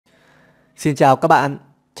Xin chào các bạn,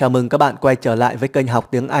 chào mừng các bạn quay trở lại với kênh học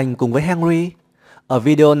tiếng Anh cùng với Henry. Ở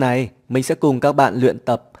video này, mình sẽ cùng các bạn luyện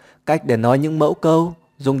tập cách để nói những mẫu câu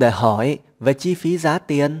dùng để hỏi về chi phí giá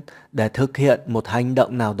tiền để thực hiện một hành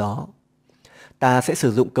động nào đó. Ta sẽ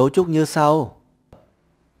sử dụng cấu trúc như sau.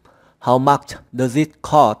 How much does it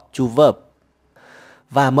cost to verb?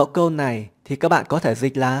 Và mẫu câu này thì các bạn có thể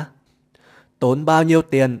dịch là tốn bao nhiêu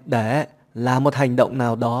tiền để làm một hành động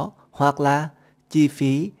nào đó, hoặc là chi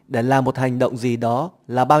phí để làm một hành động gì đó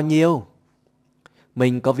là bao nhiêu.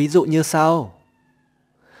 Mình có ví dụ như sau.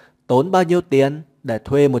 Tốn bao nhiêu tiền để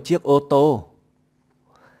thuê một chiếc ô tô?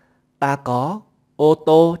 Ta có ô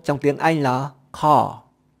tô trong tiếng Anh là car.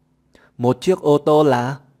 Một chiếc ô tô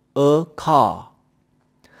là a car.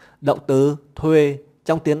 Động từ thuê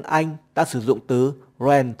trong tiếng Anh ta sử dụng từ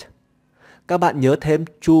rent. Các bạn nhớ thêm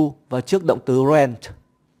to vào trước động từ rent.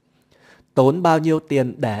 Tốn bao nhiêu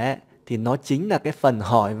tiền để thì nó chính là cái phần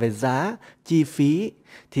hỏi về giá, chi phí,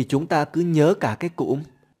 thì chúng ta cứ nhớ cả cái cụm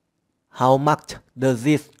How much does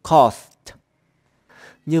it cost?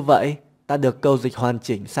 Như vậy, ta được câu dịch hoàn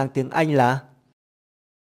chỉnh sang tiếng Anh là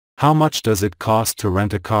How much does it cost to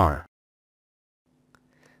rent a car?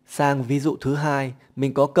 Sang ví dụ thứ hai,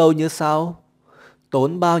 mình có câu như sau.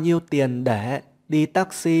 Tốn bao nhiêu tiền để đi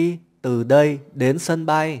taxi từ đây đến sân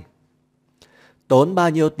bay? Tốn bao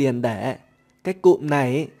nhiêu tiền để? Cái cụm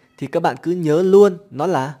này thì các bạn cứ nhớ luôn, nó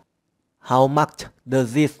là How much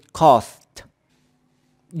does it cost?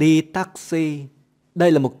 Đi taxi.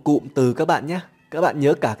 Đây là một cụm từ các bạn nhé. Các bạn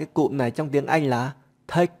nhớ cả cái cụm này trong tiếng Anh là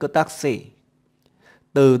take a taxi.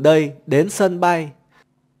 Từ đây đến sân bay.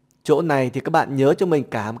 Chỗ này thì các bạn nhớ cho mình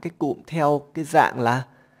cả một cái cụm theo cái dạng là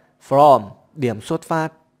from, điểm xuất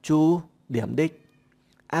phát, to, điểm đích.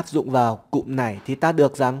 Áp dụng vào cụm này thì ta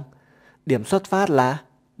được rằng điểm xuất phát là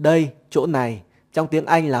đây, chỗ này, trong tiếng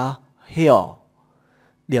Anh là here.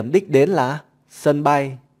 Điểm đích đến là sân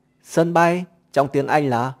bay. Sân bay trong tiếng Anh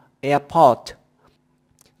là airport.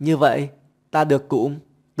 Như vậy, ta được cụm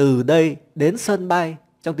từ đây đến sân bay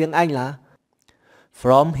trong tiếng Anh là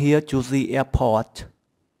from here to the airport.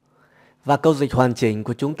 Và câu dịch hoàn chỉnh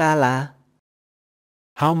của chúng ta là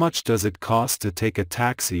How much does it cost to take a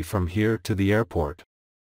taxi from here to the airport?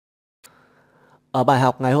 Ở bài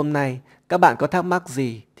học ngày hôm nay, các bạn có thắc mắc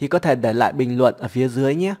gì thì có thể để lại bình luận ở phía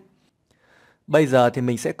dưới nhé. Bây giờ thì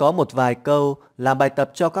mình sẽ có một vài câu làm bài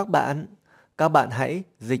tập cho các bạn. Các bạn hãy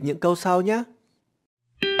dịch những câu sau nhé.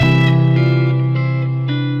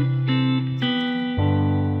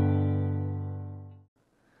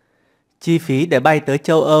 Chi phí để bay tới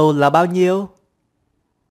châu Âu là bao nhiêu?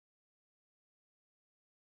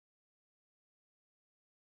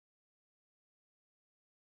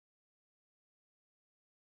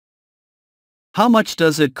 How much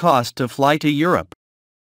does it cost to fly to Europe?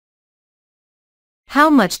 How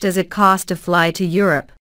much does it cost to fly to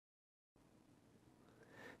Europe?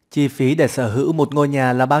 Chi phí để sở hữu một ngôi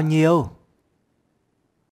nhà là bao nhiêu?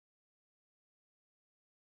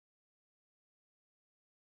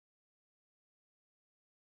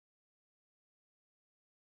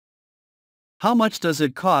 How much does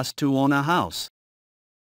it cost to own a house?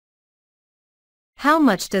 How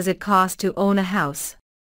much does it cost to own a house?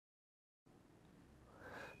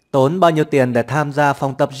 Tốn bao nhiêu tiền để tham gia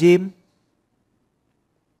phòng tập gym?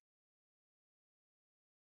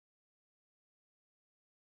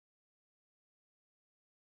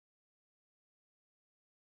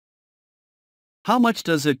 How much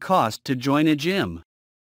does it cost to join a gym?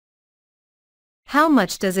 How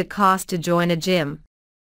much does it cost to join a gym?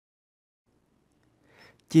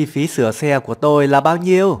 Chi phí sửa xe của tôi là bao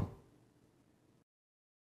nhiêu?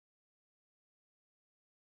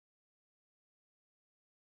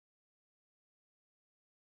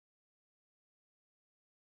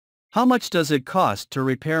 How much does it cost to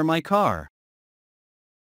repair my car?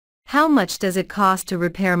 How much does it cost to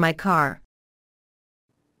repair my car?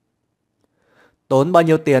 Tốn bao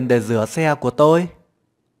nhiêu tiền để rửa xe của tôi?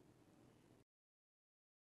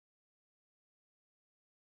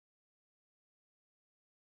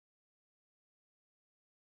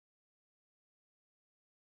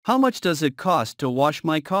 How much does it cost to wash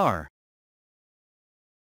my car?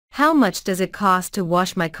 How much does it cost to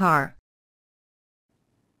wash my car?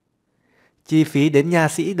 Chi phí đến nha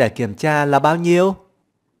sĩ để kiểm tra là bao nhiêu?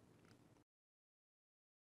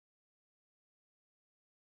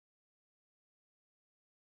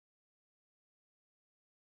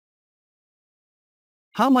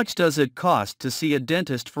 How much does it cost to see a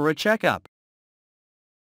dentist for a checkup?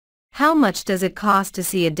 How much does it cost to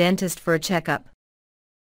see a dentist for a checkup?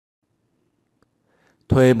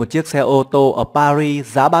 Thuê một chiếc xe ô tô ở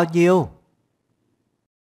Paris giá bao nhiêu?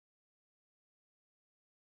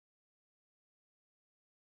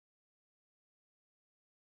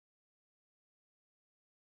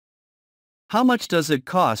 How much does it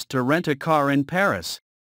cost to rent a car in Paris?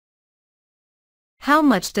 How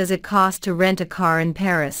much does it cost to rent a car in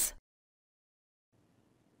Paris?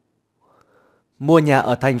 Mua nhà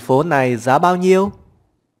ở thành phố này giá bao nhiêu?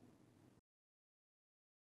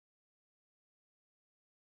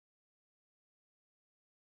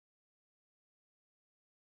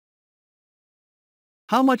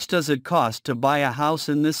 How much does it cost to buy a house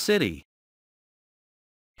in this city?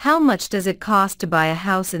 How much does it cost to buy a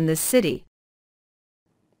house in this city?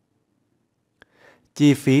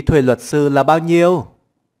 Chi phí thuê luật sư là bao nhiêu?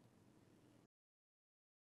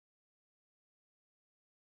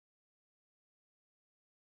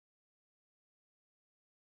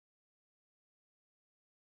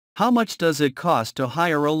 How much does it cost to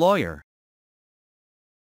hire a lawyer?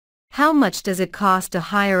 How much does it cost to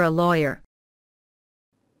hire a lawyer?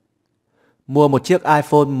 Mua một chiếc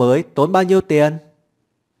iPhone mới tốn bao nhiêu tiền?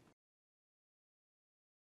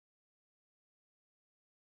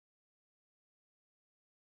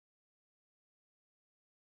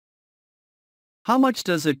 How much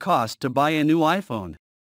does it cost to buy a new iPhone?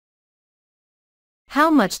 How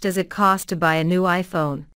much does it cost to buy a new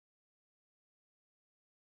iPhone?